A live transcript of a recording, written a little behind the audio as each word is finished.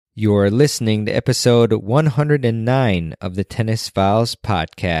You're listening to episode 109 of the Tennis Files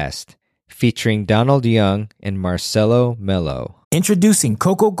podcast, featuring Donald Young and Marcelo Melo. Introducing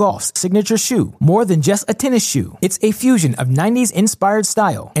Coco Gauff's signature shoe, more than just a tennis shoe. It's a fusion of 90s-inspired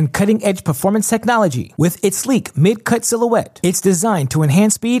style and cutting-edge performance technology with its sleek mid-cut silhouette. It's designed to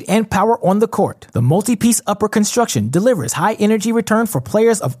enhance speed and power on the court. The multi-piece upper construction delivers high-energy return for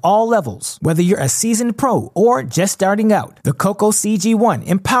players of all levels. Whether you're a seasoned pro or just starting out, the Coco CG1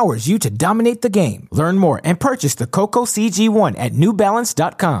 empowers you to dominate the game. Learn more and purchase the Coco CG1 at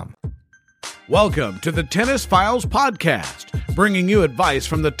NewBalance.com. Welcome to the Tennis Files podcast, bringing you advice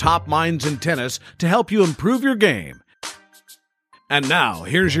from the top minds in tennis to help you improve your game. And now,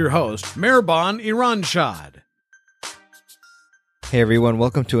 here's your host, Mehrbon Iranshad. Hey everyone,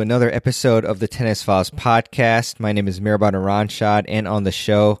 welcome to another episode of the Tennis Files podcast. My name is Mehrbon Iranshad, and on the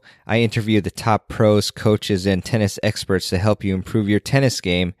show, I interview the top pros, coaches, and tennis experts to help you improve your tennis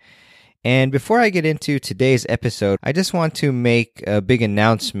game. And before I get into today's episode, I just want to make a big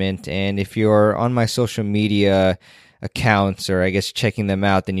announcement. And if you're on my social media accounts, or I guess checking them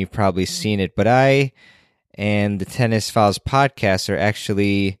out, then you've probably seen it. But I and the Tennis Files podcast are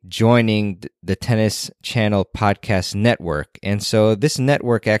actually joining the Tennis Channel Podcast Network. And so this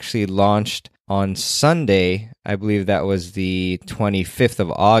network actually launched on Sunday. I believe that was the 25th of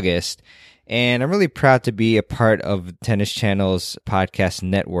August. And I'm really proud to be a part of Tennis Channel's podcast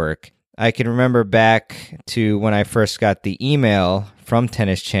network. I can remember back to when I first got the email from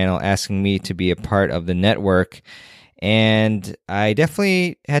Tennis Channel asking me to be a part of the network, and I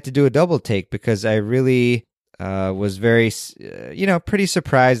definitely had to do a double take because I really was very, pretty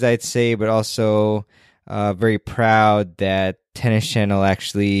surprised, I'd say, but also very proud that Tennis Channel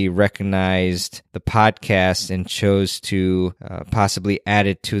actually recognized the podcast and chose to possibly add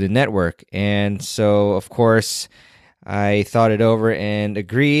it to the network. And so, of course, I thought it over and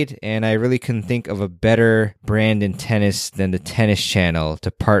agreed, and I really couldn't think of a better brand in tennis than the Tennis Channel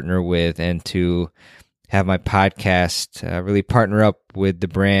to partner with and to have my podcast really partner up with the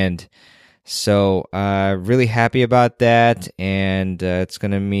brand. So really happy about that, and it's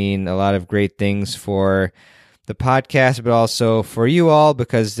going to mean a lot of great things for the podcast, but also for you all,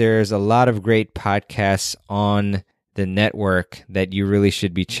 because there's a lot of great podcasts on the network that you really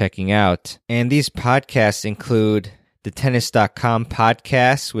should be checking out. And these podcasts include the Tennis.com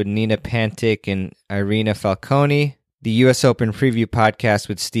podcast with Nina Pantic and Irina Falconi, the U.S. Open Preview podcast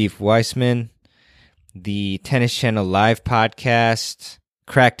with Steve Weissman, the Tennis Channel Live podcast,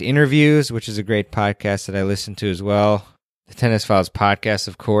 Cracked Interviews, which is a great podcast that I listen to as well, the Tennis Files podcast,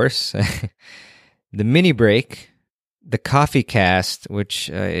 of course, the Mini Break, the Coffee Cast, which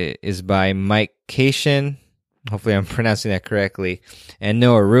is by Mike Cation. Hopefully I'm pronouncing that correctly. And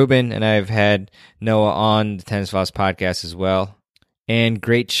Noah Rubin, and I've had Noah on the Tennis Files podcast as well. And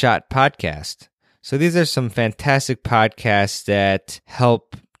Great Shot Podcast. So these are some fantastic podcasts that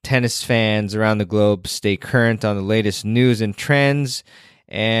help tennis fans around the globe stay current on the latest news and trends,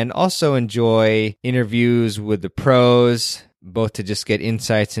 and also enjoy interviews with the pros, both to just get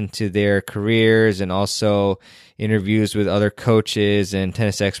insights into their careers and also interviews with other coaches and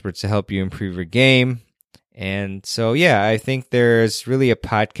tennis experts to help you improve your game. And so, yeah, I think there's really a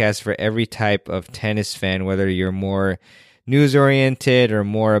podcast for every type of tennis fan, whether you're more news-oriented or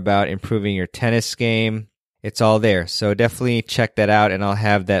more about improving your tennis game. It's all there. So definitely check that out, and I'll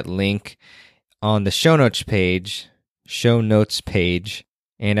have that link on the show notes page.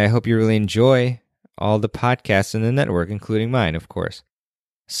 And I hope you really enjoy all the podcasts in the network, including mine, of course.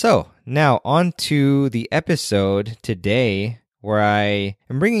 So now on to the episode today, where I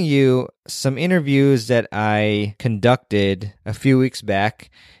am bringing you some interviews that I conducted a few weeks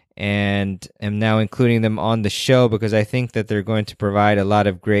back and am now including them on the show because I think that they're going to provide a lot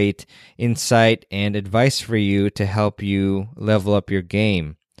of great insight and advice for you to help you level up your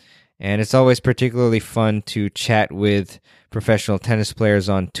game. And it's always particularly fun to chat with professional tennis players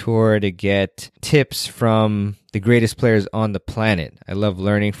on tour to get tips from the greatest players on the planet. I love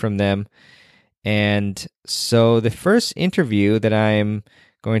learning from them. And so the first interview that I'm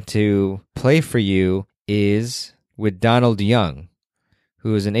going to play for you is with Donald Young,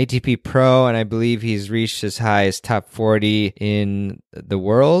 who is an ATP pro, and I believe he's reached as high as top 40 in the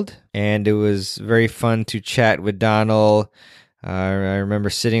world. And it was very fun to chat with Donald. I remember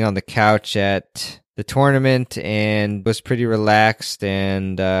sitting on the couch at the tournament and was pretty relaxed,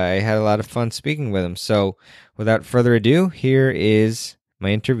 and I had a lot of fun speaking with him. So without further ado, here is my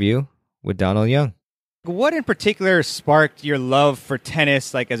interview with Donald Young. What in particular sparked your love for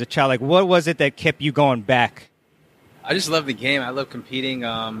tennis, like as a child? Like, what was it that kept you going back? I just love the game. I love competing.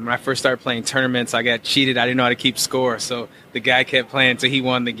 When I first started playing tournaments, I got cheated. I didn't know how to keep score, so the guy kept playing until he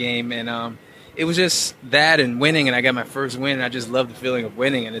won the game. And it was just that and winning, and I got my first win, and I just love the feeling of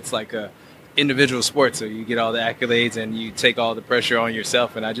winning. And it's like a individual sport, so you get all the accolades, and you take all the pressure on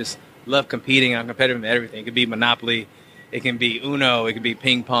yourself. And I just love competing. I'm competitive in everything. It could be Monopoly, it can be Uno, it can be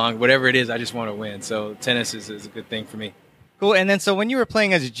ping pong, whatever it is, I just want to win. So tennis is a good thing for me. Cool. And then so when you were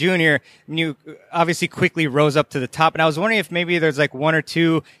playing as a junior, you obviously quickly rose up to the top. And I was wondering if maybe there's like one or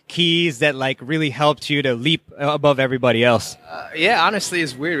two keys that like really helped you to leap above everybody else. Yeah, honestly,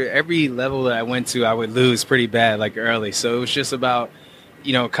 it's weird. Every level that I went to, I would lose pretty bad, like early. So it was just about,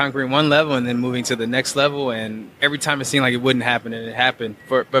 conquering one level and then moving to the next level. And every time it seemed like it wouldn't happen, and it happened.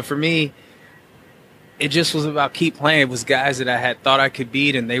 But for me, it just was about keep playing. It was guys that I had thought I could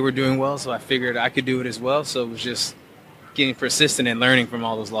beat, and they were doing well, so I figured I could do it as well. So it was just getting persistent and learning from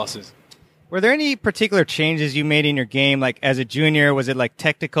all those losses. Were there any particular changes you made in your game, like as a junior? Was it like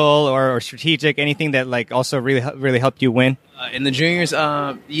technical or strategic? Anything that like also really helped you win? In the juniors,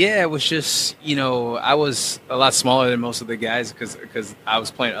 it was just, I was a lot smaller than most of the guys because I was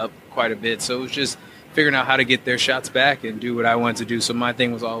playing up quite a bit. So it was just figuring out how to get their shots back and do what I wanted to do. So my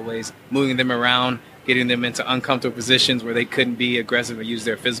thing was always moving them around, getting them into uncomfortable positions where they couldn't be aggressive and use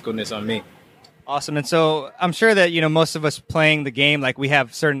their physicalness on me. Awesome. And so I'm sure that, most of us playing the game, like we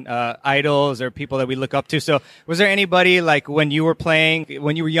have certain idols or people that we look up to. So was there anybody like when you were playing,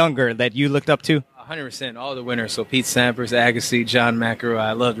 when you were younger, that you looked up to? 100%. All the winners. So Pete Sampras, Agassi, John McEnroe.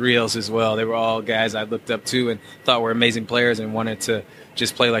 I loved Rios as well. They were all guys I looked up to and thought were amazing players and wanted to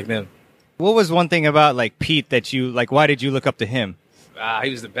just play like them. What was one thing about like Pete that you like? Why did you look up to him?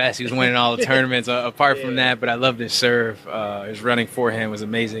 He was the best. He was winning all the tournaments. Apart from that, but I loved his serve. His running forehand was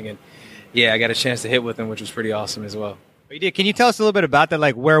amazing. And I got a chance to hit with him, which was pretty awesome as well. You did. Can you tell us a little bit about that?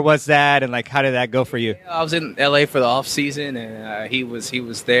 Like, where was that, and like, how did that go for you? I was in LA for the off season, and he was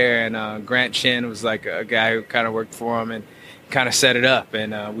there. And Grant Chin was like a guy who kind of worked for him and kind of set it up.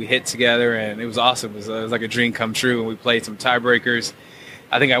 And we hit together, and it was awesome. It was like a dream come true. And we played some tiebreakers.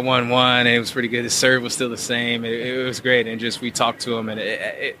 I think I won one, and it was pretty good. His serve was still the same. It was great, and just we talked to him, and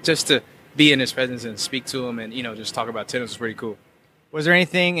it just to be in his presence and speak to him, and just talk about tennis was pretty cool. Was there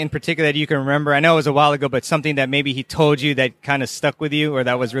anything in particular that you can remember? I know it was a while ago, but something that maybe he told you that kind of stuck with you or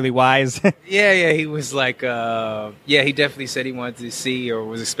that was really wise? Yeah, he was like, he definitely said he wanted to see or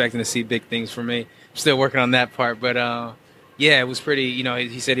was expecting to see big things from me. I'm still working on that part, but it was pretty,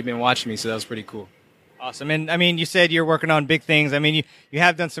 he said he'd been watching me, so that was pretty cool. Awesome. And I mean, you said you're working on big things. I mean, you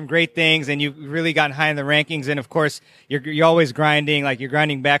have done some great things and you've really gotten high in the rankings. And of course, you're always grinding, like you're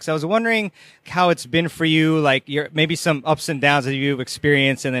grinding back. So I was wondering how it's been for you, like maybe some ups and downs that you've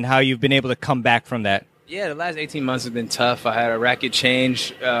experienced and then how you've been able to come back from that. Yeah, the last 18 months have been tough. I had a racket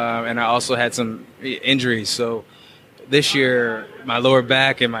change and I also had some injuries. So this year, my lower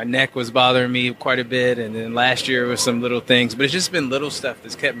back and my neck was bothering me quite a bit. And then last year was some little things, but it's just been little stuff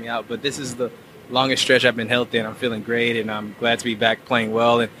that's kept me out. But this is the longest stretch I've been healthy, and I'm feeling great, and I'm glad to be back playing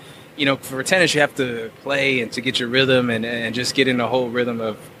well. And for tennis, you have to play and to get your rhythm and just get in the whole rhythm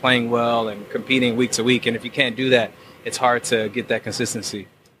of playing well and competing week to week. And if you can't do that, it's hard to get that consistency.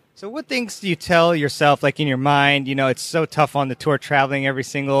 So what things do you tell yourself, like in your mind? It's so tough on the tour, traveling every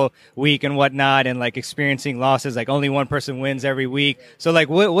single week and whatnot, and like experiencing losses, like only one person wins every week. So like,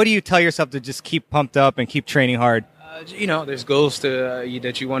 what do you tell yourself to just keep pumped up and keep training hard? There's goals that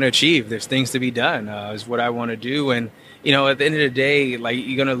you want to achieve. There's things to be done, is what I want to do. And, at the end of the day, like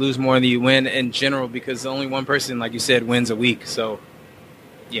you're going to lose more than you win in general because only one person, like you said, wins a week. So,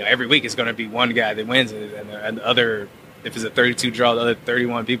 every week it's going to be one guy that wins and the other, if it's a 32 draw, the other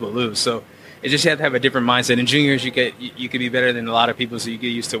 31 people lose. So it just you have to have a different mindset. In juniors, you could be better than a lot of people, so you get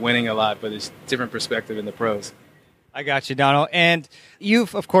used to winning a lot, but it's different perspective in the pros. I got you, Donald. And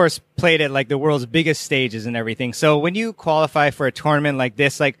you've, of course, played at like the world's biggest stages and everything. So when you qualify for a tournament like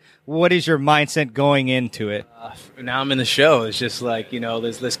this, like what is your mindset going into it? Now I'm in the show. It's just like,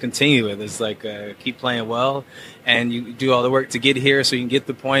 let's continue it. It's like keep playing well and you do all the work to get here so you can get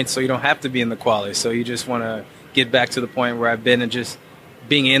the points so you don't have to be in the quali. So you just want to get back to the point where I've been and just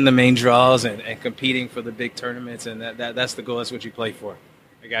being in the main draws and competing for the big tournaments. And that's the goal. That's what you play for.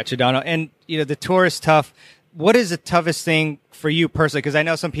 I got you, Donald. And, the tour is tough. What is the toughest thing for you personally? Because I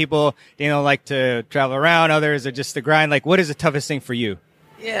know some people, like to travel around. Others are just the grind. Like, what is the toughest thing for you?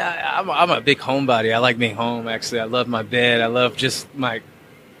 Yeah, I'm a big homebody. I like being home, actually. I love my bed. I love just my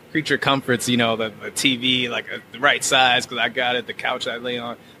creature comforts, the TV, like the right size because I got it, the couch I lay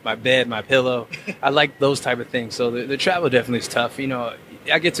on, my bed, my pillow. I like those type of things. So the travel definitely is tough.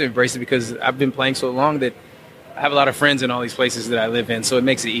 I get to embrace it because I've been playing so long that I have a lot of friends in all these places that I live in, so it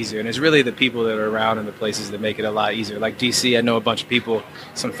makes it easier. And it's really the people that are around in the places that make it a lot easier. Like DC, I know a bunch of people,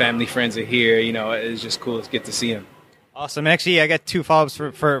 some family friends are here. You know, it's just cool to get to see them. Awesome. Actually, I got 2 follow-ups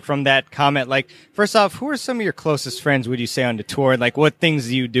from that comment. Like, first off, who are some of your closest friends, would you say, on the tour? Like, what things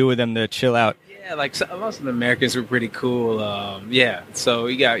do you do with them to chill out? Yeah, like most of the Americans were pretty cool. So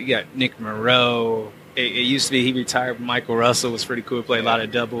you got Nick Monroe. It used to be he retired. Michael Russell was pretty cool. Played a lot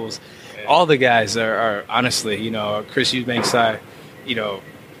of doubles. All the guys are honestly, Chris Eubanks,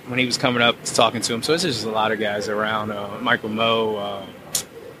 when he was coming up, talking to him. So it's just a lot of guys around. Michael Moe,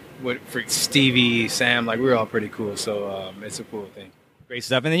 Stevie, Sam, like we're all pretty cool. So it's a cool thing. Great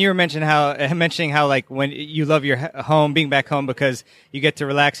stuff. And then you were mentioning how like when you love your home, being back home because you get to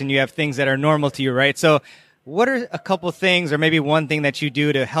relax and you have things that are normal to you, right? So what are a couple things or maybe one thing that you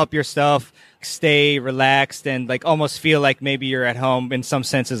do to help yourself stay relaxed and like almost feel like maybe you're at home in some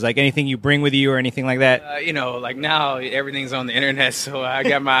senses, like anything you bring with you or anything like that? Like now everything's on the internet, so I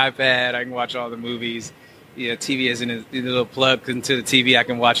got my iPad, I can watch all the movies. Yeah, TV isn't a little plug into the TV I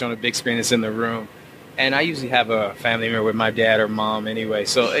can watch on a big screen that's in the room. And I usually have a family member with my dad or mom anyway,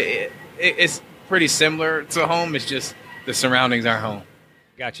 so it's pretty similar to home. It's just the surroundings aren't home.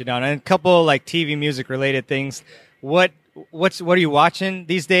 Gotcha, Don. And a couple like TV music related things. What are you watching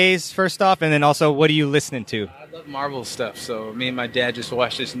these days, first off, and then also what are you listening to? I love Marvel stuff. So me and my dad just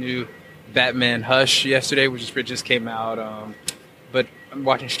watched this new Batman Hush yesterday, which just came out. But I'm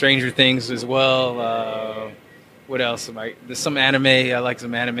watching Stranger Things as well. What else? There's some anime. I like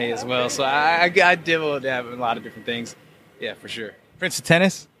some anime as well. So I dibble dab in a lot of different things. Yeah, for sure. Prince of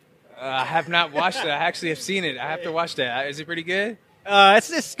Tennis? I have not watched it. I actually have seen it. I have to watch that. Is it pretty good?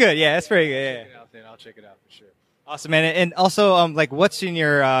 It's good. Yeah, it's pretty good. Yeah. I'll check it out for sure. Awesome, man. And also, like, what's in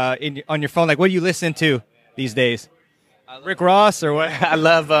your on your phone? Like, what do you listen to these days? Rick Ross or what? I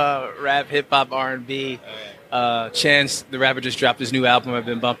love rap, hip hop, R&B. Chance the Rapper just dropped his new album. I've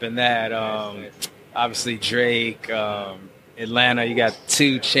been bumping that. Obviously Drake, Atlanta. You got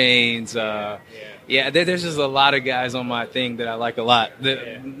 2 Chainz. There's just a lot of guys on my thing that I like a lot.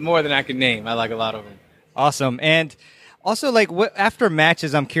 More than I can name. I like a lot of them. Awesome. And also, like, after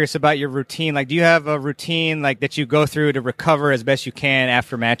matches, I'm curious about your routine. Like, do you have a routine like that you go through to recover as best you can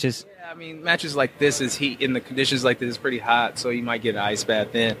after matches? Yeah, I mean, matches like this is heat in the conditions like this is pretty hot, so you might get an ice bath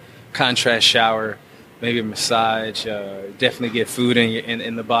then, contrast shower, maybe a massage. Definitely get food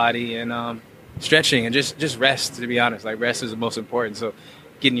in the body and stretching and just rest. To be honest, like rest is the most important. So,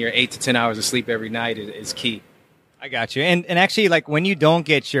 getting your 8 to 10 hours of sleep every night is key. I got you. And actually, like, when you don't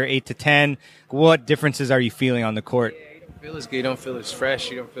get your 8 to 10, what differences are you feeling on the court? Yeah, you don't feel as good. You don't feel as fresh.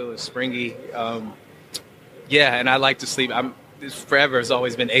 You don't feel as springy. And I like to sleep. Forever has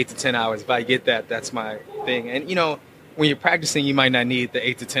always been 8 to 10 hours. If I get that, that's my thing. And, when you're practicing, you might not need the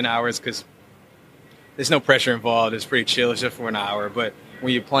 8 to 10 hours because there's no pressure involved. It's pretty chill. It's just for an hour. But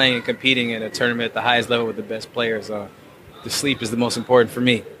when you're playing and competing in a tournament at the highest level with the best players, the sleep is the most important for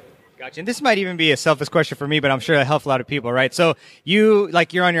me. Gotcha. And this might even be a selfish question for me, but I'm sure it'll help a lot of people, right? So you're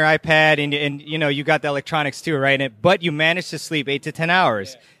on your iPad and you got the electronics too, right? But you manage to sleep 8 to 10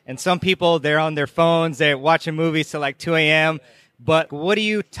 hours. Yeah. And some people, they're on their phones, they're watching movies till like 2 a.m. But what do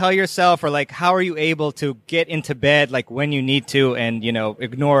you tell yourself, or like how are you able to get into bed like when you need to and,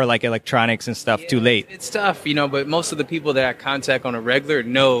 ignore like electronics and stuff too late? It's tough, but most of the people that I contact on a regular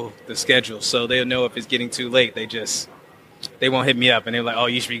know the schedule. So they'll know if it's getting too late. They won't hit me up and they're like, oh,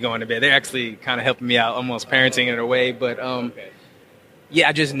 you should be going to bed. They're actually kind of helping me out, almost parenting in a way. But,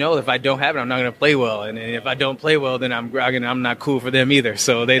 I just know if I don't have it, I'm not going to play well. And if I don't play well, then I'm not cool for them either.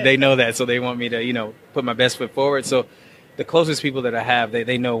 So they know that. So they want me to, put my best foot forward. So the closest people that I have,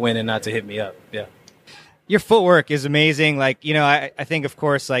 they know when and not to hit me up. Yeah. Your footwork is amazing. Like, I think, of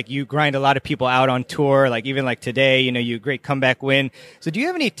course, like you grind a lot of people out on tour. Like even like today, you great comeback win. So do you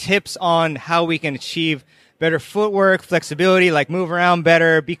have any tips on how we can achieve better footwork, flexibility, like move around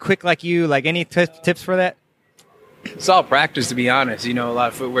better, be quick like you, like any tips for that? It's all practice, to be honest. A lot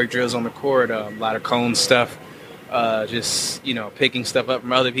of footwork drills on the court, a lot of cone stuff, just, picking stuff up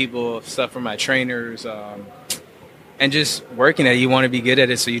from other people, stuff from my trainers, and just working at it. You want to be good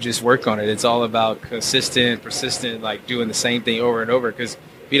at it, so you just work on it. It's all about consistent, persistent, like doing the same thing over and over, because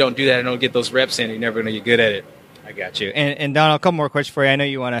if you don't do that and don't get those reps in, you're never going to get good at it. I got you. And Donald, a couple more questions for you. I know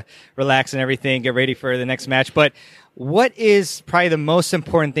you want to relax and everything, get ready for the next match, but what is probably the most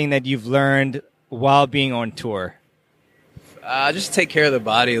important thing that you've learned while being on tour? Just take care of the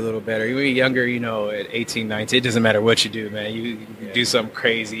body a little better. When you're younger, at 18, 19, it doesn't matter what you do, man. You do something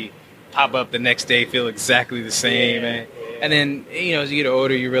crazy, pop up the next day, feel exactly the same, man. And then, as you get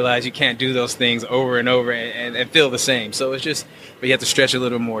older, you realize you can't do those things over and over and feel the same. So it's just, but you have to stretch a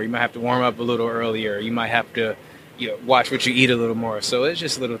little more. You might have to warm up a little earlier. You might have to, watch what you eat a little more. So it's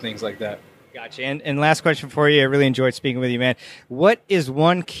just little things like that. Gotcha. And last question for you. I really enjoyed speaking with you, man. What is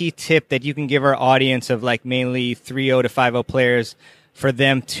one key tip that you can give our audience of like mainly 3-0 to 5-0 players for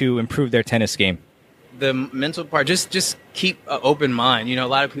them to improve their tennis game? The mental part, just keep an open mind. A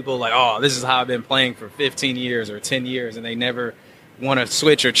lot of people are like, oh, this is how I've been playing for 15 years or 10 years, and they never want to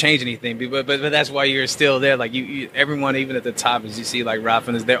switch or change anything. But that's why you're still there. Like everyone, even at the top, as you see, like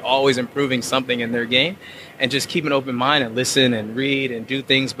Rafa, they're always improving something in their game, and just keep an open mind and listen and read and do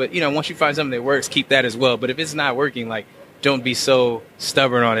things. But once you find something that works, keep that as well. But if it's not working, like don't be so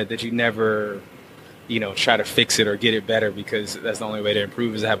stubborn on it that you never, try to fix it or get it better, because that's the only way to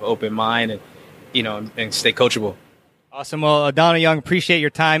improve is to have an open mind and and stay coachable. Awesome. Well, Donald Young, appreciate your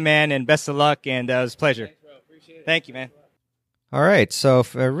time, man, and best of luck. And it was a pleasure. Thanks, bro. Appreciate it. Thank you, man. All right. So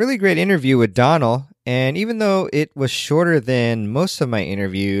a really great interview with Donald. And even though it was shorter than most of my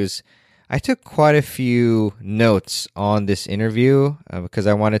interviews, I took quite a few notes on this interview because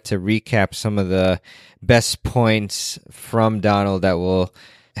I wanted to recap some of the best points from Donald that will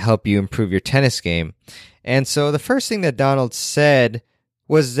help you improve your tennis game. And so the first thing that Donald said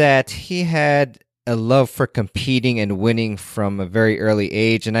was that he had a love for competing and winning from a very early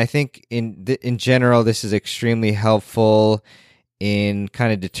age. And I think in general, this is extremely helpful in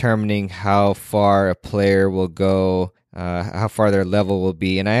kind of determining how far a player will go, how far their level will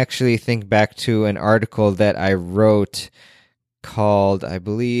be. And I actually think back to an article that I wrote called, I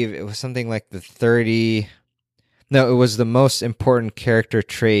believe it was something like it was the most important character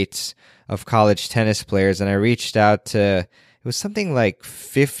traits of college tennis players. And I reached out to, it was something like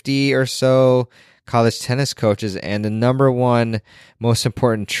 50 or so college tennis coaches, and the number one most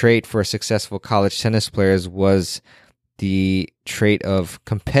important trait for successful college tennis players was the trait of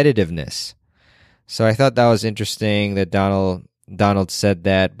competitiveness. So I thought that was interesting that Donald said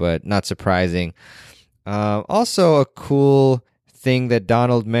that, but not surprising. Also, a cool thing that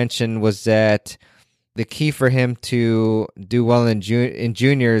Donald mentioned was that the key for him to do well in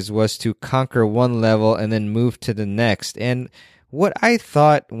juniors was to conquer one level and then move to the next. And what I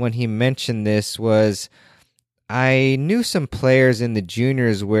thought when he mentioned this was, I knew some players in the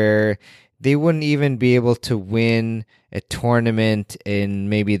juniors where they wouldn't even be able to win a tournament in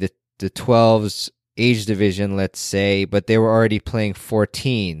maybe the 12s age division, let's say, but they were already playing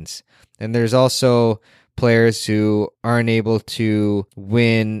 14s. And there's also players who aren't able to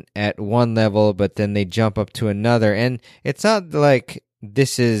win at one level, but then they jump up to another. And it's not like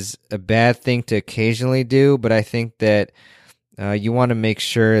this is a bad thing to occasionally do, but I think that you want to make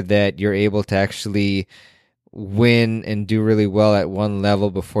sure that you're able to actually win and do really well at one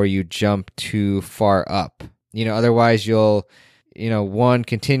level before you jump too far up. Otherwise you'll, one,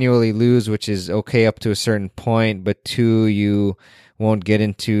 continually lose, which is okay up to a certain point, but two, you won't get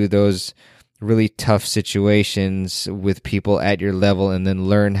into those really tough situations with people at your level and then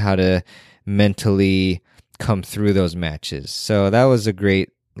learn how to mentally come through those matches. So that was a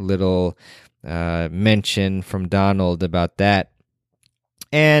great little mention from Donald about that.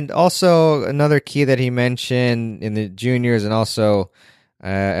 And also another key that he mentioned in the juniors and also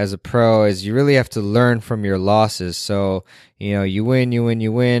as a pro is you really have to learn from your losses. So, you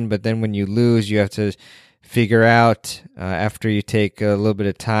win, but then when you lose, you have to figure out after you take a little bit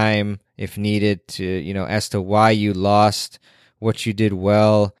of time, if needed, to, as to why you lost, what you did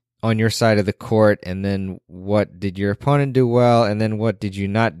well on your side of the court, and then what did your opponent do well, and then what did you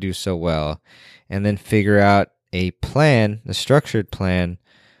not do so well, and then figure out a plan, a structured plan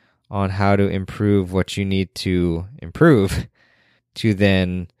on how to improve what you need to improve to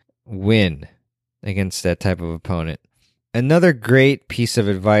then win against that type of opponent. Another great piece of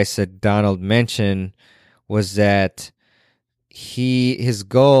advice that Donald mentioned was that his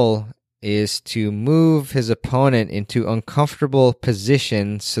goal is to move his opponent into uncomfortable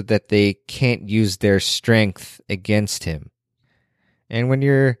positions so that they can't use their strength against him. And when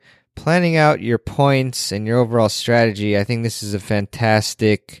you're planning out your points and your overall strategy, I think this is a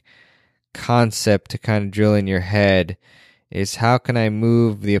fantastic concept to kind of drill in your head, is how can I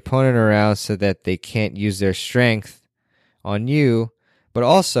move the opponent around so that they can't use their strength on you, but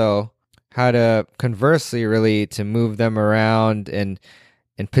also how to conversely really to move them around and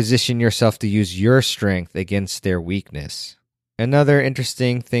position yourself to use your strength against their weakness. Another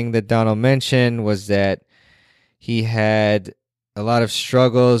interesting thing that Donald mentioned was that he had a lot of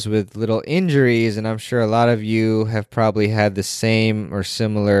struggles with little injuries, and I'm sure a lot of you have probably had the same or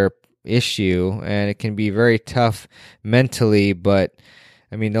similar issue, and it can be very tough mentally, but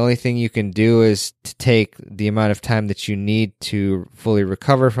I mean, the only thing you can do is to take the amount of time that you need to fully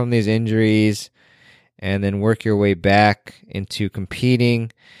recover from these injuries and then work your way back into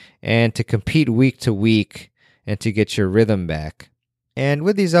competing and to compete week to week and to get your rhythm back. And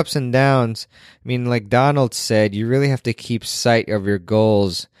with these ups and downs, I mean, like Donald said, you really have to keep sight of your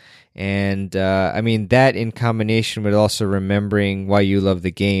goals. And I mean, that in combination with also remembering why you love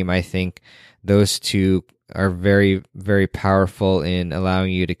the game, I think those two are very, very powerful in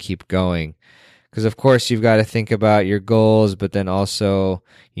allowing you to keep going. Because, of course, you've got to think about your goals, but then also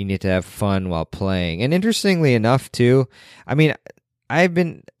you need to have fun while playing. And interestingly enough, too, I mean, I've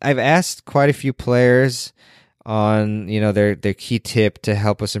asked quite a few players on, their key tip to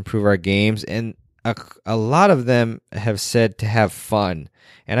help us improve our games, and a lot of them have said to have fun.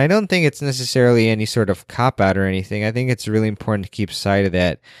 And I don't think it's necessarily any sort of cop-out or anything. I think it's really important to keep sight of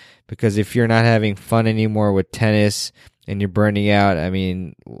that, because if you're not having fun anymore with tennis and you're burning out, I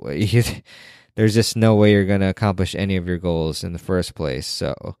mean, there's just no way you're going to accomplish any of your goals in the first place.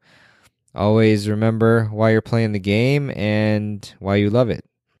 So always remember why you're playing the game and why you love it.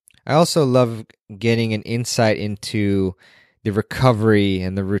 I also love getting an insight into the recovery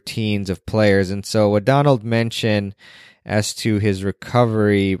and the routines of players. And so what Donald mentioned as to his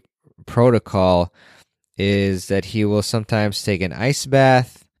recovery protocol is that he will sometimes take an ice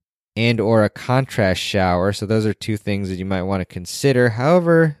bath and or a contrast shower. So those are two things that you might want to consider.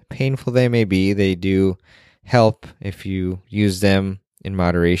 However painful they may be, they do help if you use them in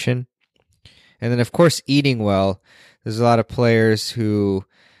moderation. And then, of course, eating well. There's a lot of players who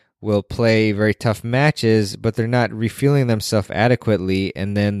will play very tough matches, but they're not refueling themselves adequately,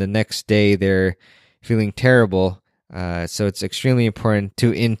 and then the next day they're feeling terrible. So it's extremely important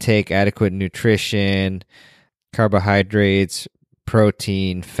to intake adequate nutrition, carbohydrates,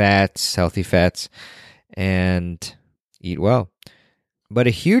 protein, fats, healthy fats, and eat well. But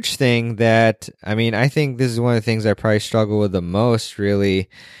a huge thing that, I think this is one of the things I probably struggle with the most, really,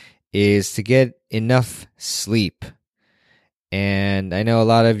 is to get enough sleep. And I know a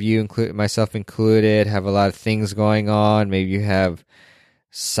lot of you, myself included, have a lot of things going on. Maybe you have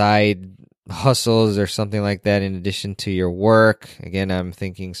side hustles or something like that in addition to your work. Again, I'm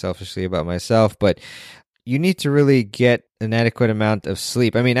thinking selfishly about myself, but you need to really get an adequate amount of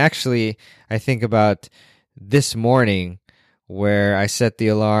sleep. Actually, I think about this morning where I set the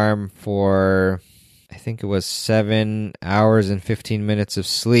alarm for, I think it was 7 hours and 15 minutes of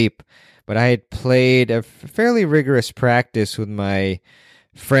sleep. But I had played a fairly rigorous practice with my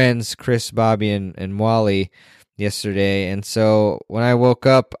friends, Chris, Bobby, and Wally yesterday. And so when I woke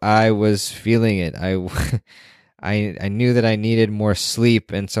up, I was feeling it. I knew that I needed more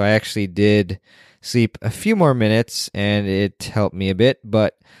sleep. And so I actually did sleep a few more minutes, and it helped me a bit.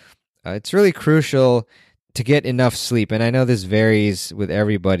 But it's really crucial to get enough sleep. And I know this varies with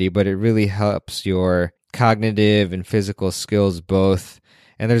everybody, but it really helps your cognitive and physical skills both.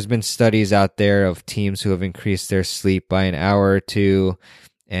 And there's been studies out there of teams who have increased their sleep by an hour or two,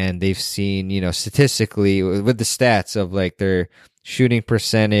 and they've seen, statistically with the stats of like their shooting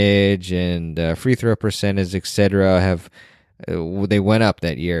percentage and free throw percentage, etc., they went up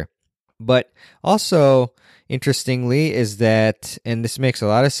that year. But also, interestingly, is that, and this makes a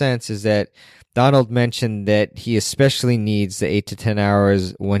lot of sense, is that Donald mentioned that he especially needs the 8 to 10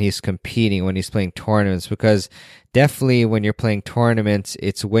 hours when he's competing, when he's playing tournaments, because definitely when you're playing tournaments,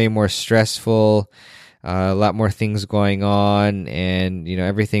 it's way more stressful, a lot more things going on, and,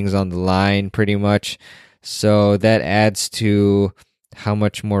 everything's on the line pretty much. So that adds to how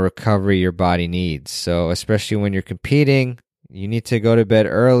much more recovery your body needs. So especially when you're competing, you need to go to bed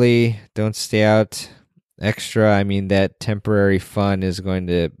early. Don't stay out extra. That temporary fun is going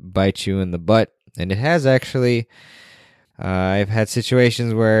to bite you in the butt. And it has actually. I've had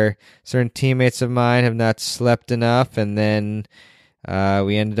situations where certain teammates of mine have not slept enough, and then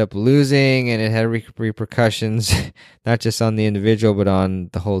we ended up losing, and it had repercussions, not just on the individual, but on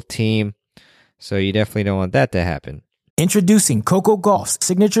the whole team. So you definitely don't want that to happen. Introducing Coco Gauff's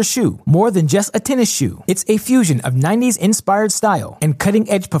signature shoe, more than just a tennis shoe. It's a fusion of 90s inspired style and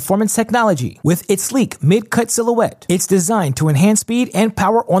cutting-edge performance technology with its sleek mid-cut silhouette. It's designed to enhance speed and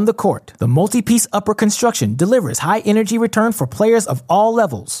power on the court. The multi-piece upper construction delivers high-energy return for players of all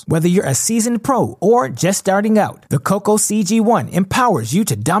levels. Whether you're a seasoned pro or just starting out, the Coco CG1 empowers you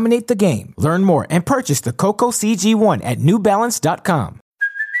to dominate the game. Learn more and purchase the Coco CG1 at NewBalance.com.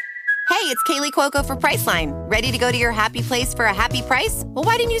 Hey, it's Kaylee Cuoco for Priceline. Ready to go to your happy place for a happy price? Well,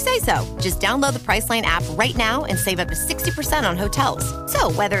 why didn't you say so? Just download the Priceline app right now and save up to 60% on hotels.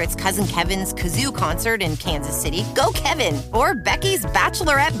 So whether it's Cousin Kevin's Kazoo Concert in Kansas City, go Kevin, or Becky's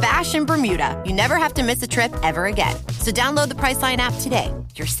Bachelorette Bash in Bermuda, you never have to miss a trip ever again. So download the Priceline app today.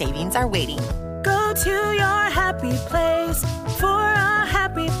 Your savings are waiting. Go to your happy place for a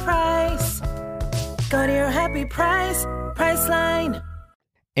happy price. Go to your happy price, Priceline.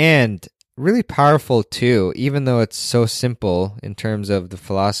 And really powerful too, even though it's so simple in terms of the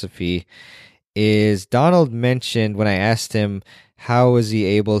philosophy, is Donald mentioned when I asked him how was he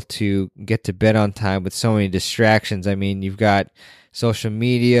able to get to bed on time with so many distractions. I mean, you've got social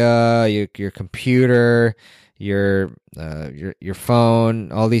media, your computer, your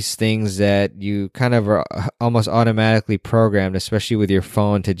phone, all these things that you kind of are almost automatically programmed, especially with your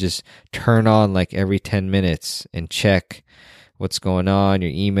phone, to just turn on like every 10 minutes and check what's going on, your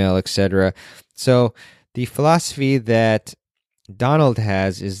email, etc. So the philosophy that Donald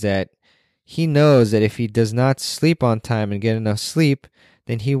has is that he knows that if he does not sleep on time and get enough sleep,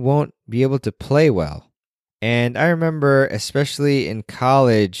 then he won't be able to play well. And I remember, especially in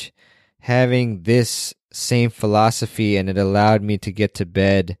college, having this same philosophy, and it allowed me to get to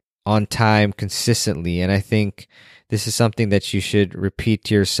bed on time consistently. And I think this is something that you should repeat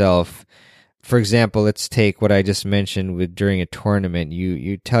to yourself. For example, let's take what I just mentioned with during a tournament.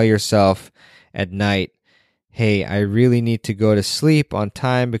 You tell yourself at night, hey, I really need to go to sleep on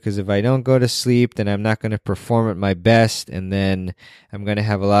time, because if I don't go to sleep, then I'm not going to perform at my best, and then I'm going to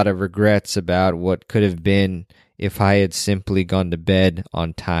have a lot of regrets about what could have been if I had simply gone to bed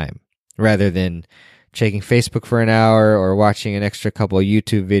on time, rather than checking Facebook for an hour or watching an extra couple of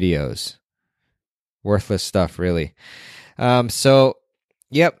YouTube videos. Worthless stuff, really.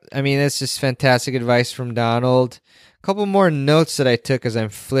 Yep, I mean, that's just fantastic advice from Donald. A couple more notes that I took as I'm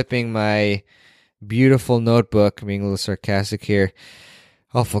flipping my beautiful notebook. I'm being a little sarcastic here.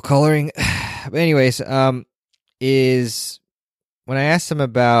 Awful coloring. But anyways, is when I asked him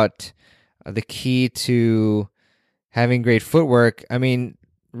about the key to having great footwork, I mean,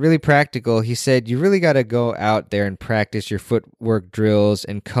 really practical. He said, you really got to go out there and practice your footwork drills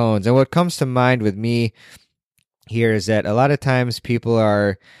and cones. And what comes to mind with me here is that a lot of times people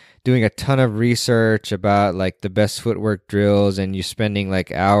are doing a ton of research about like the best footwork drills, and you're spending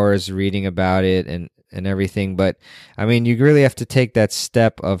like hours reading about it and everything. But I mean, you really have to take that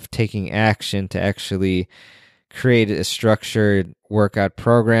step of taking action to actually create a structured workout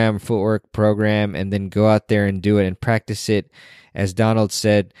program, footwork program, and then go out there and do it and practice it, as Donald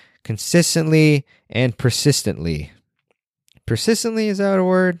said, consistently and persistently. Persistently, is that a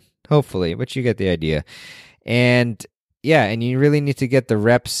word? Hopefully, but you get the idea. And yeah, and you really need to get the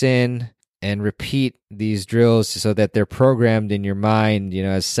reps in and repeat these drills so that they're programmed in your mind,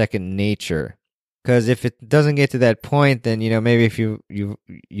 as second nature. Because if it doesn't get to that point, then maybe if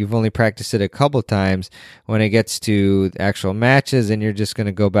you've only practiced it a couple times, when it gets to actual matches, then you're just going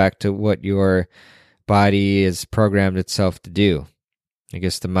to go back to what your body is programmed itself to do. I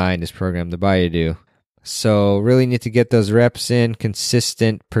guess the mind is programmed the body to do. So really need to get those reps in,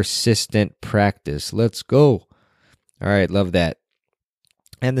 consistent, persistent practice. Let's go. All right, love that.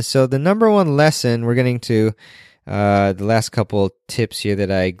 And so the number one lesson, we're getting to the last couple tips here that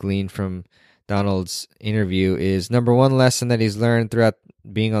I gleaned from Donald's interview, is number one lesson that he's learned throughout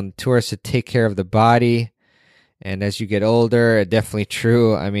being on the tour is to take care of the body. And as you get older, definitely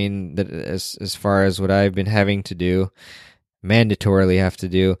true. I mean, as far as what I've been having to do, mandatorily have to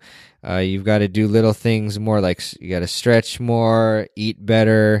do, you've got to do little things more, like you got to stretch more, eat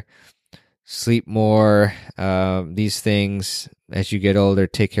better, sleep more. These things, as you get older,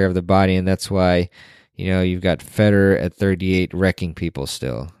 take care of the body. And that's why, you've got Federer at 38 wrecking people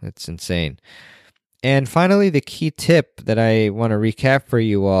still. It's insane. And finally, the key tip that I want to recap for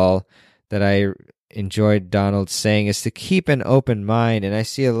you all that I enjoyed Donald saying is to keep an open mind. And I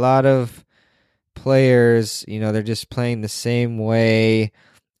see a lot of players, they're just playing the same way.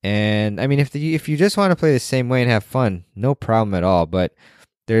 And I mean, if you just want to play the same way and have fun, no problem at all. But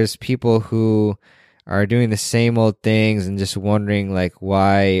there's people who are doing the same old things and just wondering, like,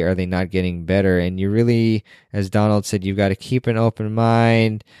 why are they not getting better? And you really, as Donald said, you've got to keep an open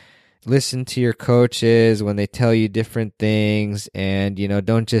mind, listen to your coaches when they tell you different things, and,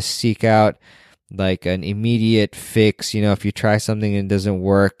 don't just seek out like an immediate fix. If you try something and it doesn't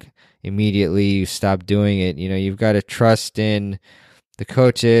work immediately, you stop doing it. You've got to trust in the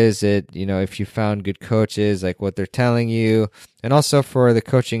coaches, that, if you found good coaches, like what they're telling you. And also for the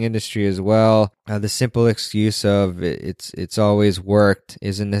coaching industry as well, the simple excuse of it's always worked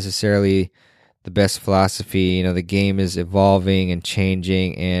isn't necessarily the best philosophy. You know, the game is evolving and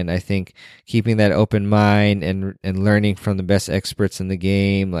changing, and I think keeping that open mind and learning from the best experts in the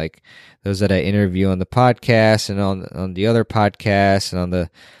game, like those that I interview on the podcast and on the other podcasts and on the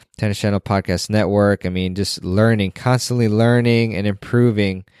Tennis Channel Podcast Network. I mean, just learning, constantly learning and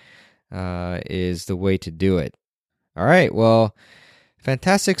improving is the way to do it. All right, well,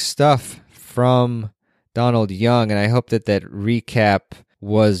 fantastic stuff from Donald Young, and I hope that recap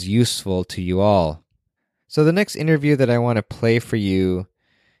was useful to you all. So the next interview that I want to play for you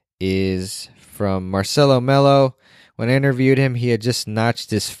is from Marcelo Melo. When I interviewed him, he had just notched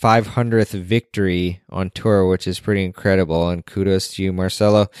his 500th victory on tour, which is pretty incredible, and kudos to you,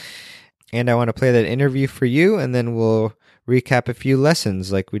 Marcelo. And I want to play that interview for you, and then we'll recap a few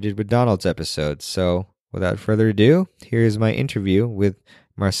lessons like we did with Donald's episode. So without further ado, here's my interview with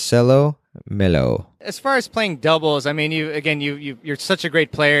Marcelo Melo. As far as playing doubles, I mean, you're such a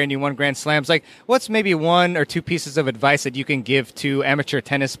great player and you won Grand Slams. Like, what's maybe one or two pieces of advice that you can give to amateur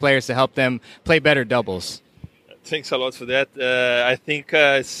tennis players to help them play better doubles? Thanks a lot for that. I think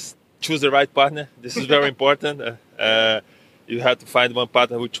choose the right partner. This is very important. You have to find one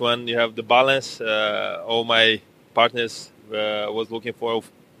partner, which one you have the balance. All my partners was looking for,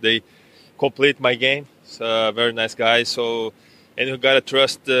 they complete my game. So very nice guys. So. And you gotta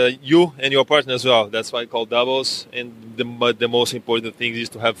trust you and your partner as well. That's why I call doubles. And the most important thing is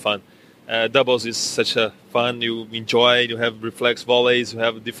to have fun. Doubles is such a fun. You enjoy. You have reflex volleys. You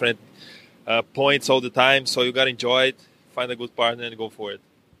have different points all the time. So you gotta enjoy it. Find a good partner and go for it.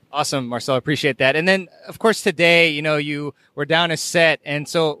 Awesome, Marcelo. Appreciate that. And then, of course, today, you were down a set. And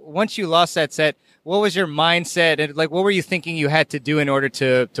so once you lost that set, what was your mindset? And like, what were you thinking you had to do in order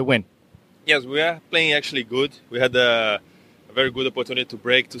to win? Yes, we are playing actually good. We had a very good opportunity to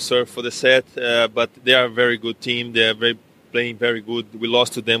break, to serve for the set, but they are a very good team. They are playing very good. We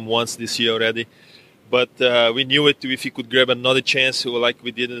lost to them once this year already, but we knew it. If we could grab another chance, like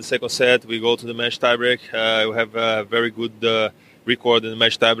we did in the second set, we go to the match tiebreak. We have a very good record in the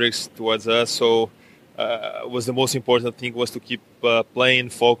match tiebreaks towards us, so was the most important thing was to keep playing,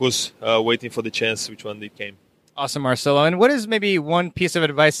 focus, waiting for the chance, which one they came. Awesome, Marcelo. And what is maybe one piece of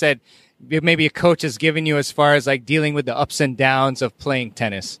advice that maybe a coach has given you as far as like dealing with the ups and downs of playing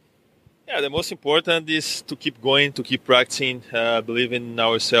tennis? Yeah, the most important is to keep going, to keep practicing, believe in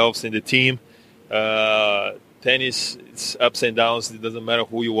ourselves, in the team. Tennis, it's ups and downs. It doesn't matter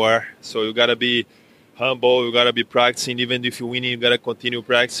who you are. So you got to be humble. You got to be practicing. Even if you're winning, you got to continue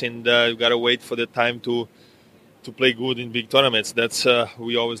practicing. You got to wait for the time to play good in big tournaments. That's what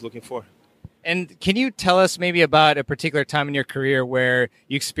we're always looking for. And can you tell us maybe about a particular time in your career where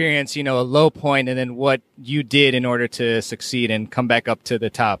you experienced, a low point and then what you did in order to succeed and come back up to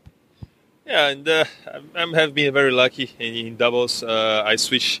the top? Yeah, and I have been very lucky in doubles. I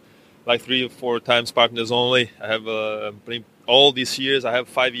switched like 3 or 4 times partners only. I have played all these years. I have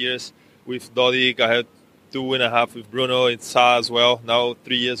 5 years with Dodig. I had 2.5 with Bruno. It's Sa as well. Now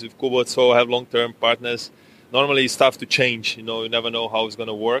 3 years with Kubot. So I have long-term partners. Normally it's tough to change. You never know how it's going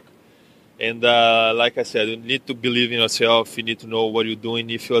to work. And like I said, you need to believe in yourself. You need to know what you're doing.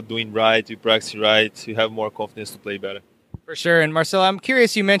 If you're doing right, you practice right, you have more confidence to play better. For sure. And Marcelo, I'm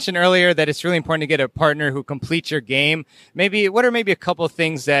curious, you mentioned earlier that it's really important to get a partner who completes your game. What are maybe a couple of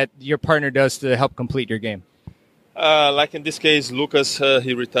things that your partner does to help complete your game? Like in this case, Lucas,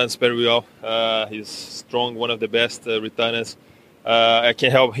 he returns very well. He's strong, one of the best returners. I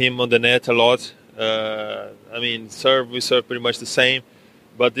can help him on the net a lot. We serve pretty much the same.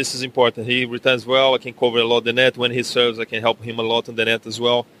 But this is important. He returns well. I can cover a lot the net. When he serves, I can help him a lot on the net as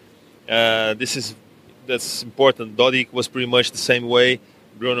well. That's important. Dodig was pretty much the same way.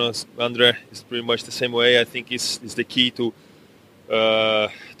 Bruno Andre is pretty much the same way. I think it's the key to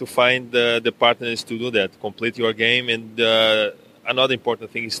find the partners to do that, complete your game. And another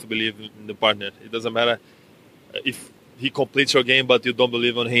important thing is to believe in the partner. It doesn't matter if he completes your game, but you don't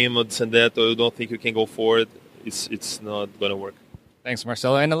believe on him or this and that, or you don't think you can go forward. It's not going to work. Thanks,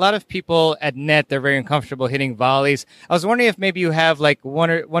 Marcelo. And a lot of people at net, they're very uncomfortable hitting volleys. I was wondering if maybe you have like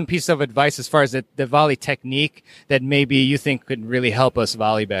one piece of advice as far as the volley technique that maybe you think could really help us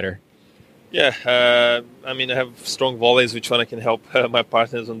volley better. Yeah, I have strong volleys, which one I can help my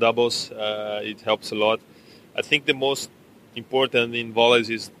partners on doubles. It helps a lot. I think the most important in volleys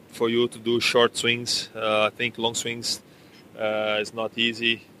is for you to do short swings. I think long swings is not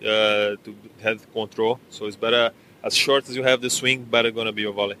easy to have control. So it's better. As short as you have the swing, better going to be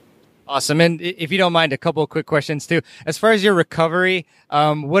your volley. Awesome. And if you don't mind, a couple of quick questions too. As far as your recovery,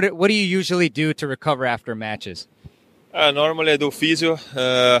 what do you usually do to recover after matches? Normally I do physio.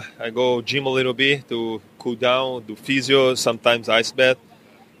 I go gym a little bit to cool down, do physio, sometimes ice bath.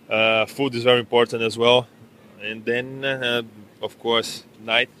 Food is very important as well. And then, of course,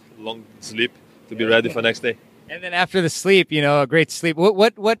 night, long sleep to be ready for next day. And then after the sleep, a great sleep.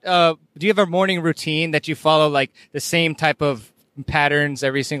 What do you have a morning routine that you follow, like the same type of patterns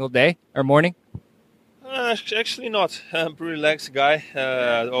every single day or morning? Actually not. I'm a pretty relaxed guy.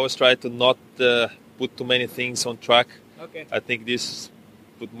 I always try to not put too many things on track. Okay. I think this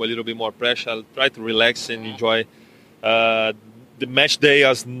put a little bit more pressure. I'll try to relax and enjoy the match day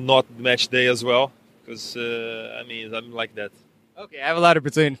as not match day as well. Because, I'm like that. Okay, I have a lot of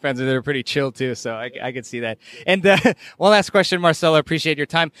Brazilian friends that are pretty chill too, so I could see that. And one last question, Marcelo, appreciate your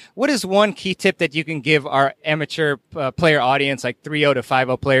time. What is one key tip that you can give our amateur player audience, like 3-0 to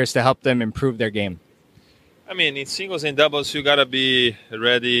 5-0 players, to help them improve their game? In singles and doubles, you got to be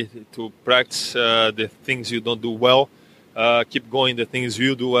ready to practice the things you don't do well. Keep going the things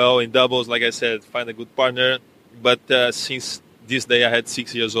you do well. In doubles, like I said, find a good partner. But since this day I had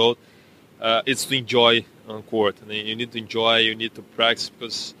 6 years old, it's to enjoy on court. You need to enjoy, you need to practice,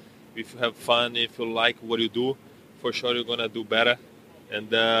 because if you have fun, if you like what you do, for sure you're going to do better. And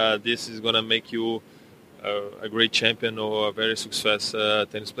this is going to make you a great champion or a very successful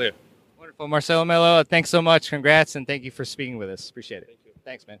tennis player. Wonderful. Marcelo Melo, thanks so much. Congrats, and thank you for speaking with us. Appreciate it. Thank you.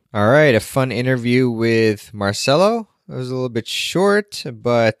 Thanks, man. All right, a fun interview with Marcelo. It was a little bit short,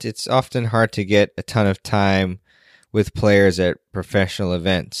 but it's often hard to get a ton of time with players at professional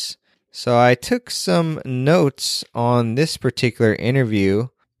events. So I took some notes on this particular interview,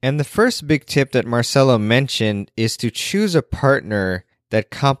 and the first big tip that Marcelo mentioned is to choose a partner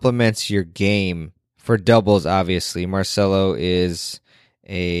that complements your game. For doubles, obviously, Marcelo is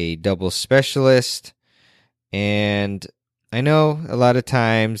a doubles specialist, and I know a lot of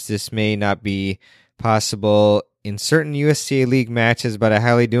times this may not be possible in certain USTA League matches, but I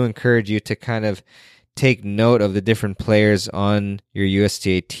highly do encourage you to kind of take note of the different players on your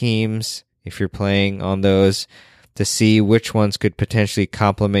USTA teams, if you're playing on those, to see which ones could potentially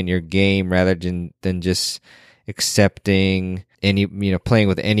complement your game rather than just accepting playing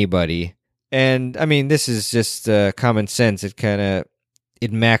with anybody. And this is just common sense. It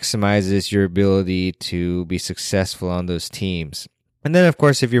maximizes your ability to be successful on those teams. And then, of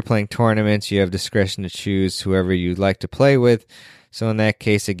course, if you're playing tournaments, you have discretion to choose whoever you'd like to play with. So in that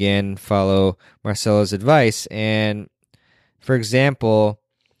case, again, follow Marcelo's advice. And for example,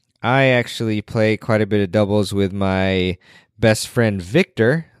 I actually play quite a bit of doubles with my best friend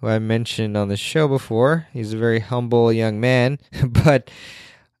Victor, who I mentioned on the show before. He's a very humble young man. But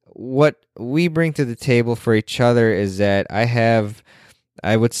what we bring to the table for each other is that I have,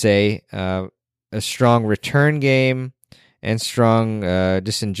 I would say, a strong return game and strong,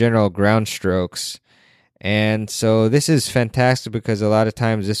 just in general, ground strokes. And so this is fantastic because a lot of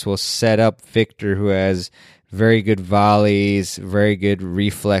times this will set up Victor, who has very good volleys, very good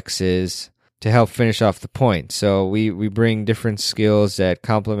reflexes, to help finish off the point. So we bring different skills that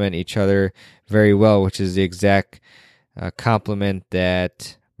complement each other very well, which is the exact complement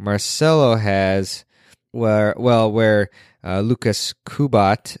that Marcelo has, where Lucas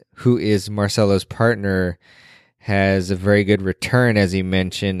Kubat, who is Marcelo's partner, has a very good return, as he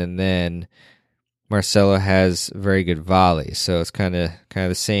mentioned, and then Marcelo has very good volleys. So it's kind of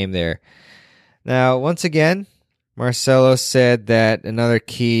the same there. Now, once again, Marcelo said that another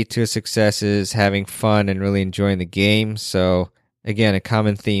key to success is having fun and really enjoying the game. So again, a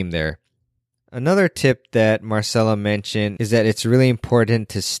common theme there. Another tip that Marcelo mentioned is that it's really important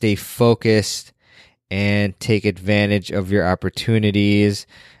to stay focused and take advantage of your opportunities.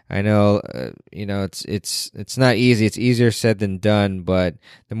 I know, it's not easy. It's easier said than done, but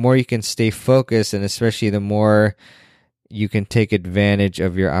the more you can stay focused, and especially the more you can take advantage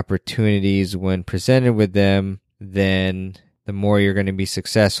of your opportunities when presented with them, then the more you're going to be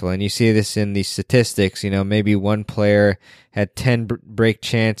successful. And you see this in the statistics. Maybe one player had 10 break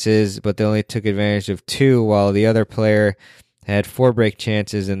chances, but they only took advantage of 2, while the other player had 4 break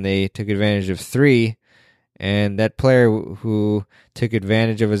chances and they took advantage of 3. And that player who took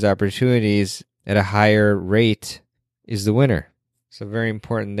advantage of his opportunities at a higher rate is the winner. So very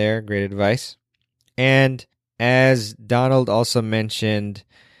important there. Great advice. And as Donald also mentioned,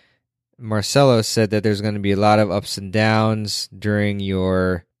 Marcelo said that there's going to be a lot of ups and downs during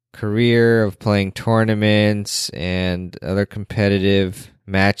your career of playing tournaments and other competitive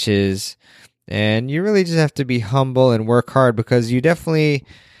matches. And you really just have to be humble and work hard, because you definitely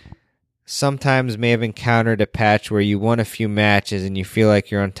sometimes may have encountered a patch where you won a few matches and you feel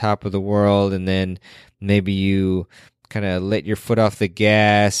like you're on top of the world, and then maybe you kind of let your foot off the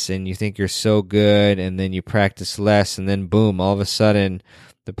gas and you think you're so good, and then you practice less, and then boom, all of a sudden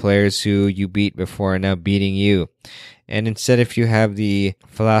the players who you beat before are now beating you. And instead, if you have the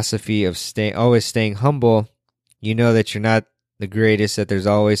philosophy of always staying humble, you know that you're not the greatest, that there's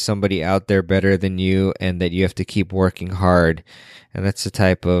always somebody out there better than you, and that you have to keep working hard. And that's the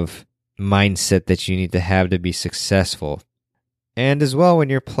type of mindset that you need to have to be successful. And as well, when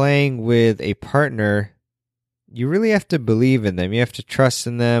you're playing with a partner, you really have to believe in them. You have to trust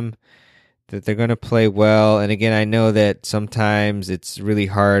in them, that they're going to play well. And again, I know that sometimes it's really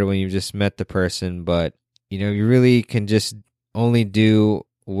hard when you've just met the person, but you really can just only do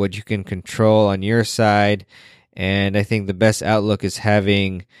what you can control on your side. And I think the best outlook is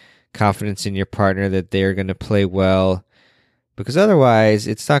having confidence in your partner that they're going to play well, because otherwise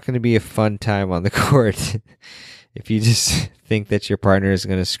it's not going to be a fun time on the court if you just think that your partner is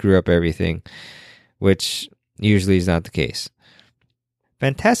going to screw up everything, which usually is not the case.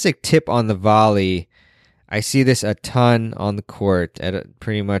 Fantastic tip on the volley. I see this a ton on the court at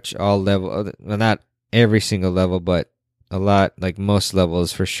pretty much all levels. Well, not every single level, but a lot, like most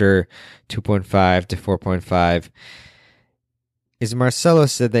levels for sure, 2.5 to 4.5. Is Marcelo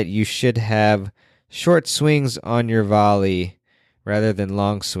said that you should have short swings on your volley rather than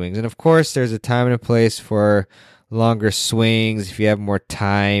long swings. And of course, there's a time and a place for longer swings. If you have more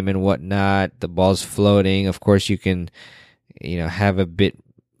time and whatnot, the ball's floating. Of course, you can, have a bit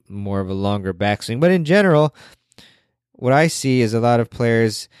more of a longer backswing. But in general, what I see is a lot of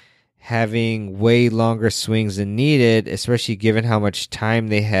players having way longer swings than needed, especially given how much time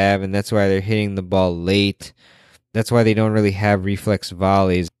they have, and that's why they're hitting the ball late. That's why they don't really have reflex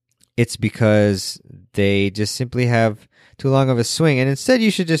volleys. It's because they just simply have too long of a swing. And instead,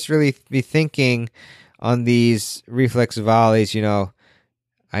 you should just really be thinking on these reflex volleys,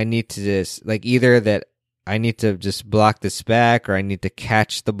 I need to just, either that I need to just block this back or I need to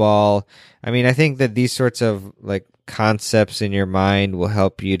catch the ball. I mean, I think that these sorts of concepts in your mind will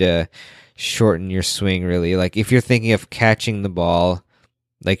help you to shorten your swing, really. If you're thinking of catching the ball,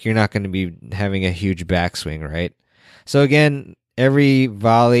 you're not going to be having a huge backswing, right? So again, every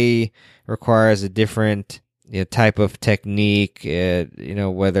volley requires a different type of technique,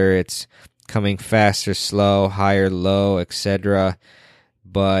 whether it's coming fast or slow, high or low, etc.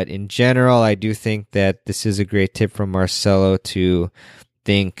 But in general, I do think that this is a great tip from Marcelo to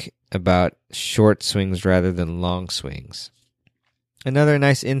think about short swings rather than long swings. Another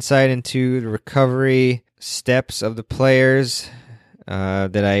nice insight into the recovery steps of the players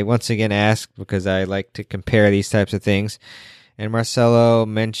that I once again asked because I like to compare these types of things. And Marcelo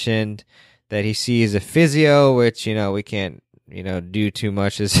mentioned that he sees a physio, which, we can't, do too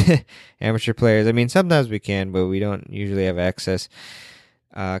much as amateur players. I mean, sometimes we can, but we don't usually have access.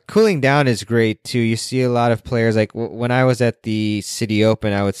 Cooling down is great too. You see a lot of players, when I was at the City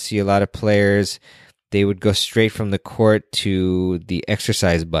Open, I would see a lot of players, they would go straight from the court to the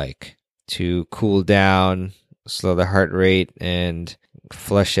exercise bike to cool down, slow the heart rate, and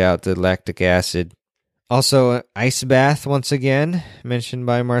flush out the lactic acid. Also, ice bath, once again, mentioned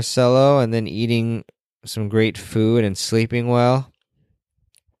by Marcelo, and then eating some great food and sleeping well.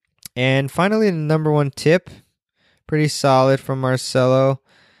 And finally, the number one tip, pretty solid from Marcelo.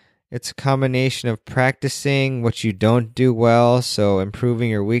 It's a combination of practicing what you don't do well, so improving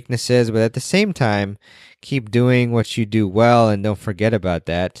your weaknesses, but at the same time, keep doing what you do well and don't forget about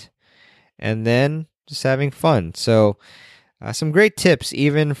that. And then just having fun. So some great tips,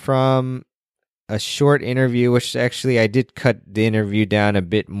 even from a short interview, which actually I did cut the interview down a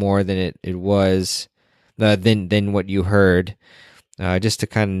bit more than it was, than what you heard, just to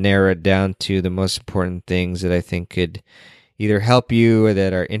kind of narrow it down to the most important things that I think could either help you or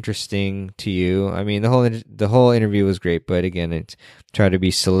that are interesting to you. I mean, the whole interview was great, but again, it's try to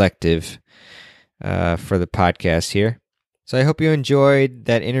be selective for the podcast here. So I hope you enjoyed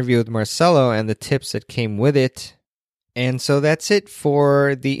that interview with Marcelo and the tips that came with it. And so that's it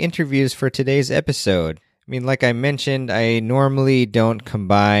for the interviews for today's episode. I mean, like I mentioned, I normally don't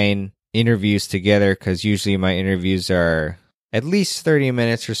combine interviews together because usually my interviews are at least 30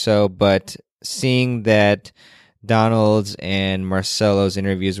 minutes or so, but seeing that Donald's and Marcelo's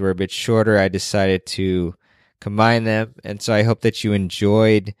interviews were a bit shorter, I decided to combine them. And so I hope that you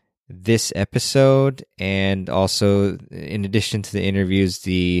enjoyed this episode, and also, in addition to the interviews,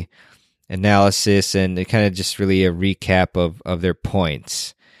 the analysis and kind of just really a recap of their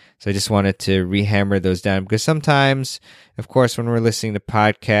points. So I just wanted to rehammer those down, because sometimes, of course, when we're listening to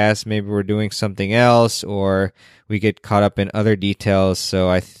podcasts, maybe we're doing something else or we get caught up in other details. So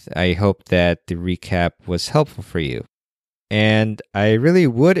I hope that the recap was helpful for you. And I really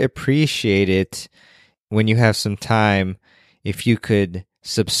would appreciate it when you have some time if you could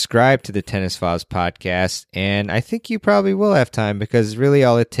subscribe to the Tennis Files podcast. And I think you probably will have time, because really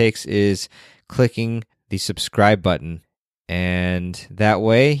all it takes is clicking the subscribe button. And that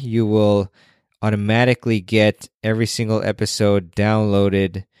way you will automatically get every single episode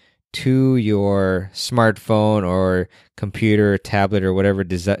downloaded to your smartphone or computer or tablet or whatever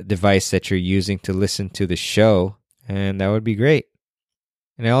device that you're using to listen to the show. And that would be great.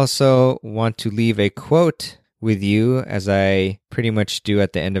 And I also want to leave a quote with you, as I pretty much do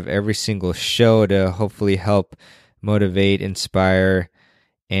at the end of every single show, to hopefully help motivate, inspire,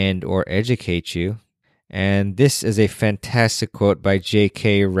 and or educate you. And this is a fantastic quote by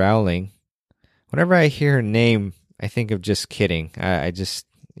J.K. Rowling. Whenever I hear her name, I think of Just Kidding. I just,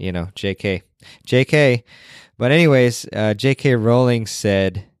 J.K. But anyways, J.K. Rowling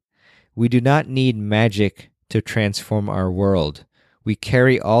said, "We do not need magic to transform our world. We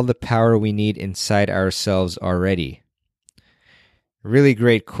carry all the power we need inside ourselves already." Really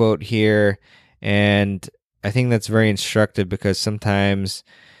great quote here. And I think that's very instructive, because sometimes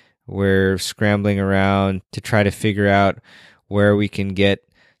we're scrambling around to try to figure out where we can get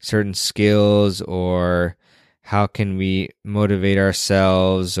certain skills, or how can we motivate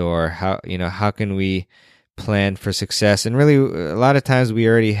ourselves, or how can we plan for success. And really, a lot of times we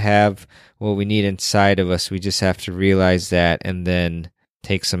already have what we need inside of us. We just have to realize that and then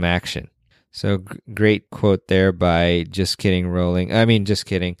take some action. So great quote there by J.K. Rowling.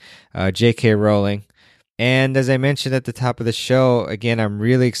 And as I mentioned at the top of the show, again, I'm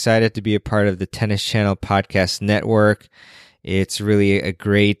really excited to be a part of the Tennis Channel Podcast Network. It's really a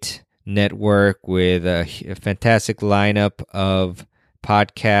great network with a fantastic lineup of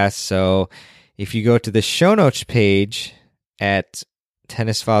podcasts. So if you go to the show notes page at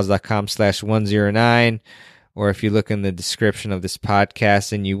tennisfiles.com/109, or if you look in the description of this podcast,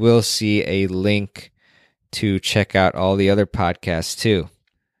 then you will see a link to check out all the other podcasts too.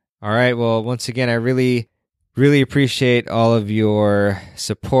 All right. Well, once again, I really appreciate all of your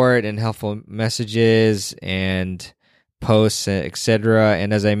support and helpful messages and posts, etc.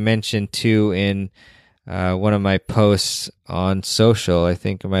 And as I mentioned too in one of my posts on social, I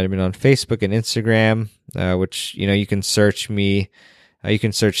think it might have been on Facebook and Instagram, which, you can search me. You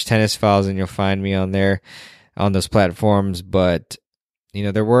can search Tennis Files and you'll find me on there, on those platforms. But,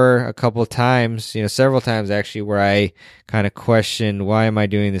 there were a couple of times, several times actually, where I kind of questioned, why am I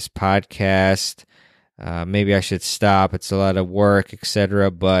doing this podcast? Maybe I should stop. It's a lot of work, etc.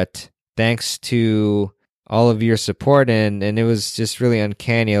 But thanks to all of your support, and it was just really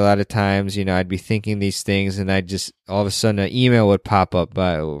uncanny. A lot of times, I'd be thinking these things, and I'd just, all of a sudden, an email would pop up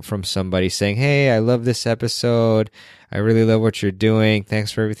from somebody saying, "Hey, I love this episode. I really love what you're doing.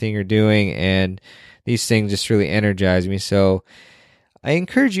 Thanks for everything you're doing." And these things just really energize me. So I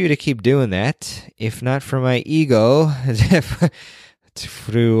encourage you to keep doing that, if not for my ego,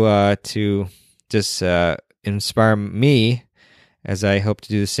 to just inspire me, as I hope to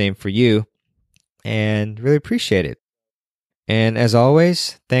do the same for you, and really appreciate it. And as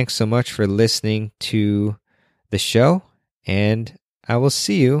always, thanks so much for listening to the show, and I will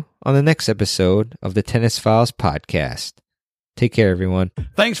see you on the next episode of the Tennis Files Podcast. Take care, everyone.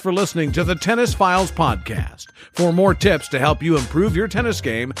 Thanks for listening to the Tennis Files Podcast. For more tips to help you improve your tennis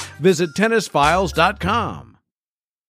game, visit tennisfiles.com.